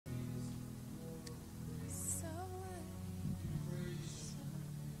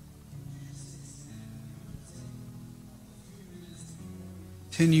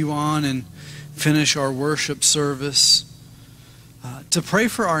continue on and finish our worship service, to pray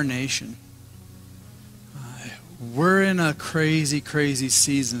for our nation. We're in a crazy, crazy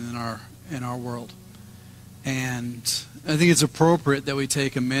season in our world. And I think it's appropriate that we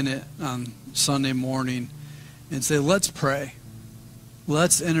take a minute on Sunday morning and say, let's pray.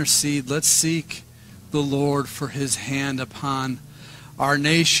 Let's intercede. Let's seek the Lord for his hand upon our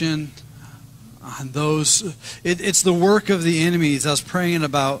nation, on those. It's the work of the enemies. I was praying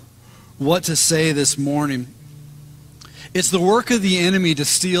about what to say this morning. It's the work of the enemy to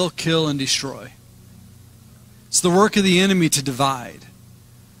steal, kill, and destroy. It's the work of the enemy to divide.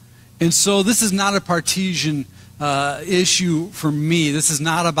 And so this is not a partisan issue for me. This is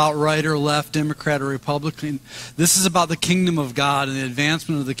not about right or left, Democrat or Republican. This is about the kingdom of God and the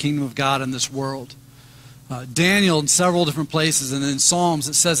advancement of the kingdom of God in this world. Daniel, in several different places, and in Psalms,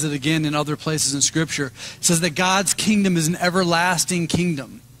 it says it again in other places in Scripture. It says that God's kingdom is an everlasting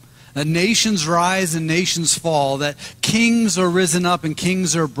kingdom. That nations rise and nations fall. That kings are risen up and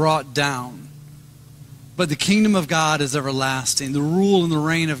kings are brought down. But the kingdom of God is everlasting. The rule and the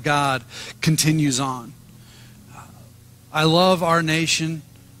reign of God continues on. I love our nation.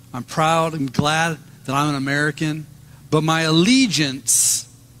 I'm proud and glad that I'm an American. But my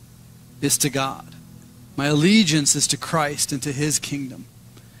allegiance is to God. My allegiance is to Christ and to his kingdom.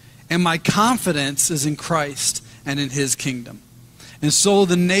 And my confidence is in Christ and in his kingdom. And so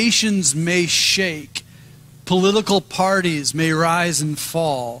the nations may shake. Political parties may rise and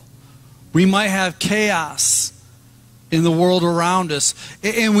fall. We might have chaos in the world around us.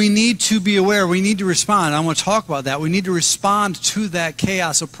 And we need to be aware. We need to respond. I want to talk about that. We need to respond to that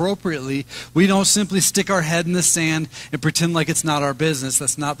chaos appropriately. We don't simply stick our head in the sand and pretend like it's not our business.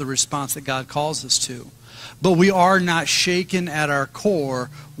 That's not the response that God calls us to. But we are not shaken at our core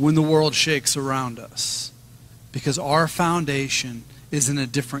when the world shakes around us. Because our foundation is in a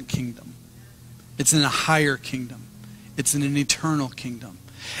different kingdom. It's in a higher kingdom. It's in an eternal kingdom.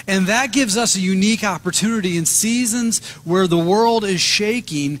 And that gives us a unique opportunity in seasons where the world is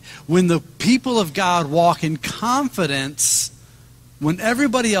shaking, when the people of God walk in confidence, when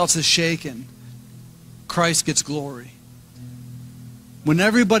everybody else is shaken, Christ gets glory. When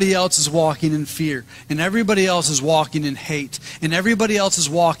everybody else is walking in fear, and everybody else is walking in hate, and everybody else is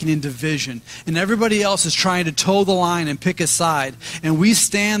walking in division, and everybody else is trying to toe the line and pick a side, and we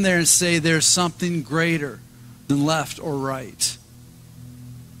stand there and say there's something greater than left or right.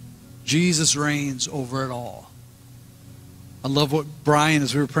 Jesus reigns over it all. I love what Brian,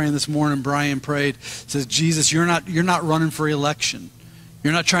 as we were praying this morning, Brian prayed, says, Jesus, you're not running for election.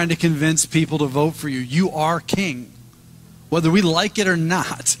 You're not trying to convince people to vote for you. You are king. Whether we like it or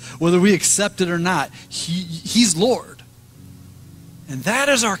not, whether we accept it or not, he's Lord. And that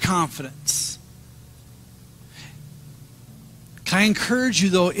is our confidence. Can I encourage you,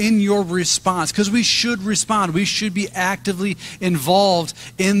 though, in your response? Because we should respond. We should be actively involved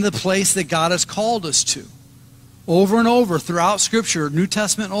in the place that God has called us to. Over and over throughout Scripture, New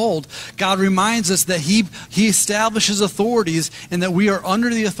Testament, Old, God reminds us that He establishes authorities and that we are under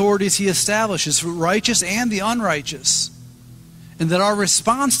the authorities He establishes, righteous and the unrighteous. And that our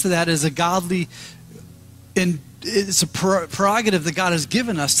response to that is a godly, and it's a prerogative that God has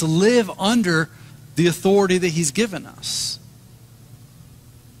given us to live under the authority that He's given us.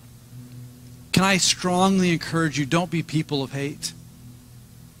 Can I strongly encourage you, don't be people of hate.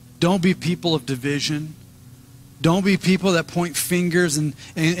 Don't be people of division. Don't be people that point fingers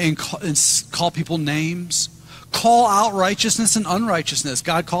and call people names. Call out righteousness and unrighteousness.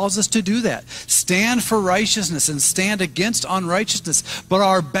 God calls us to do that. Stand for righteousness and stand against unrighteousness. But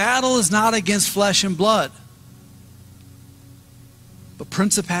our battle is not against flesh and blood, but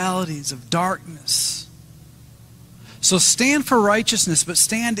principalities of darkness. So stand for righteousness, but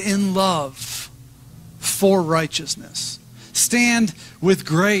stand in love for righteousness. Stand with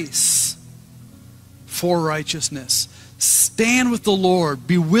grace for righteousness. Stand with the Lord.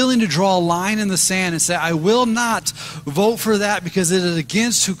 Be willing to draw a line in the sand and say, I will not vote for that because it is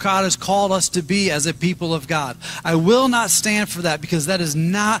against who God has called us to be as a people of God. I will not stand for that because that is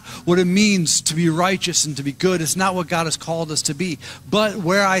not what it means to be righteous and to be good. It's not what God has called us to be. But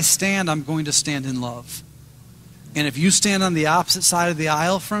where I stand, I'm going to stand in love. And if you stand on the opposite side of the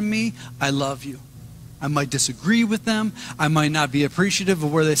aisle from me, I love you. I might disagree with them. I might not be appreciative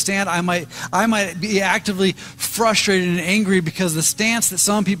of where they stand. I might be actively frustrated and angry because the stance that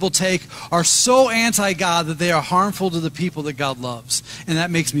some people take are so anti-God that they are harmful to the people that God loves. And that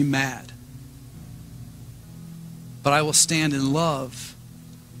makes me mad. But I will stand in love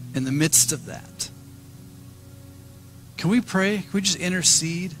in the midst of that. Can we pray? Can we just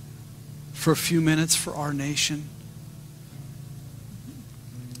intercede for a few minutes for our nation?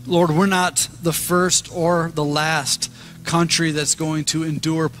 Lord, we're not the first or the last country that's going to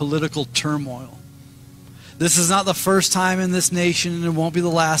endure political turmoil. This is not the first time in this nation, and it won't be the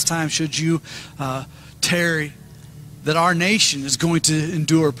last time, should you tarry, that our nation is going to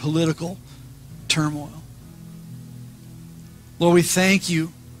endure political turmoil. Lord, we thank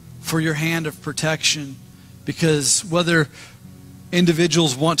you for your hand of protection, because whether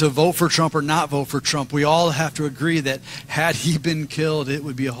individuals want to vote for Trump or not vote for Trump, we all have to agree that had he been killed, it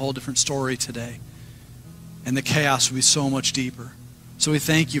would be a whole different story today. And the chaos would be so much deeper. So we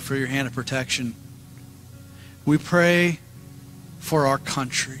thank you for your hand of protection. We pray for our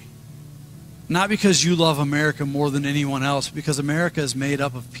country. Not because you love America more than anyone else, because America is made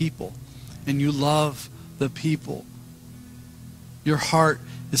up of people, and you love the people. Your heart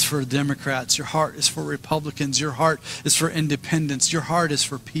is for Democrats. Your heart is for Republicans. Your heart is for independents. Your heart is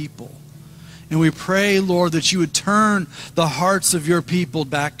for people. And we pray, Lord, that you would turn the hearts of your people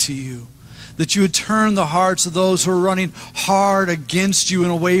back to you. That you would turn the hearts of those who are running hard against you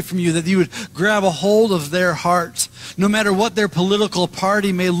and away from you. That you would grab a hold of their heart. No matter what their political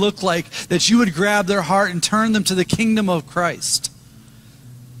party may look like, that you would grab their heart and turn them to the kingdom of Christ.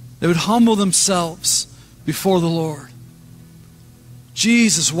 They would humble themselves before the Lord.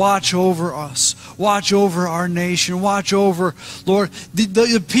 Jesus, watch over us. Watch over our nation. Watch over, Lord,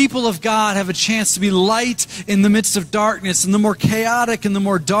 the people of God have a chance to be light in the midst of darkness. And the more chaotic and the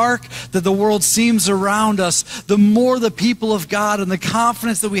more dark that the world seems around us, the more the people of God and the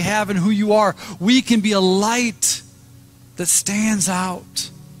confidence that we have in who you are, we can be a light that stands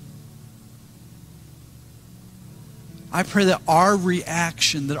out. I pray that our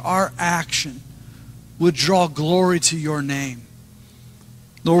reaction, that our action would draw glory to your name.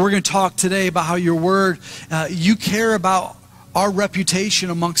 Lord, we're going to talk today about how your word, you care about our reputation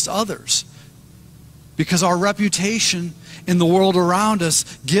amongst others. Because our reputation in the world around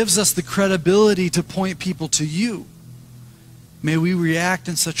us gives us the credibility to point people to you. May we react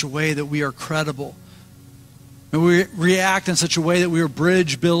in such a way that we are credible. May we react in such a way that we are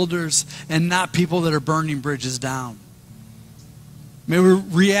bridge builders and not people that are burning bridges down. May we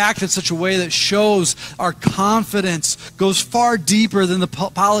react in such a way that shows our confidence goes far deeper than the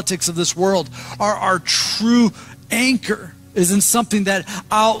politics of this world. Our true anchor is in something that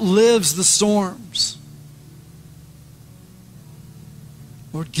outlives the storms.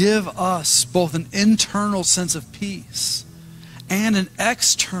 Lord, give us both an internal sense of peace and an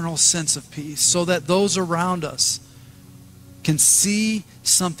external sense of peace so that those around us can see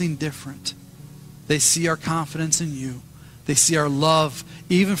something different. They see our confidence in you. They see our love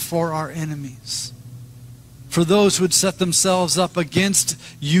even for our enemies. For those who would set themselves up against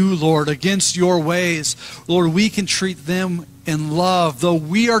you, Lord, against your ways, Lord, we can treat them in love. Though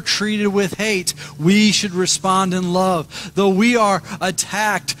we are treated with hate, we should respond in love. Though we are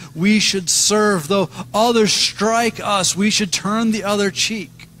attacked, we should serve. Though others strike us, we should turn the other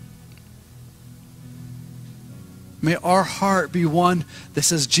cheek. May our heart be one that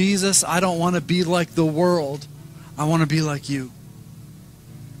says, Jesus, I don't want to be like the world. I want to be like you.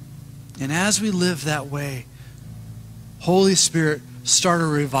 And as we live that way, Holy Spirit, start a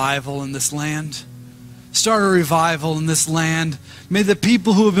revival in this land. Start a revival in this land. May the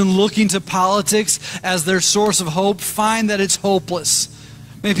people who have been looking to politics as their source of hope find that it's hopeless.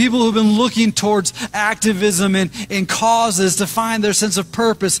 May people who have been looking towards activism and causes to find their sense of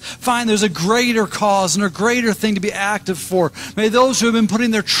purpose, find there's a greater cause and a greater thing to be active for. May those who have been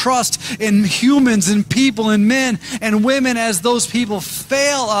putting their trust in humans and people and men and women as those people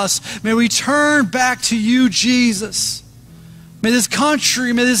fail us, may we turn back to you, Jesus. May this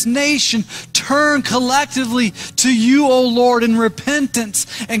country, may this nation turn collectively to you, O Lord, in repentance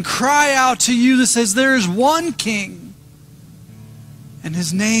and cry out to you that says there is one King. And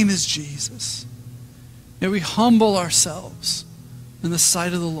his name is Jesus. May we humble ourselves in the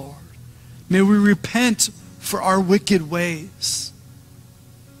sight of the Lord. May we repent for our wicked ways.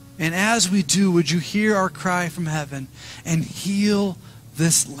 And as we do, would you hear our cry from heaven and heal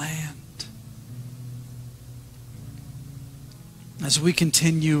this land? As we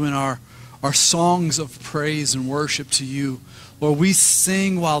continue in our songs of praise and worship to you, Lord, we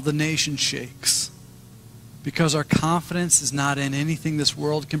sing while the nation shakes. Because our confidence is not in anything this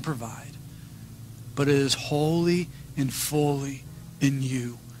world can provide, but it is wholly and fully in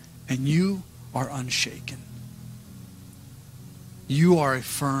you. And you are unshaken. You are a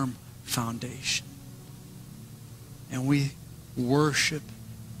firm foundation. And we worship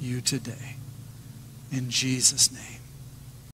you today. In Jesus' name.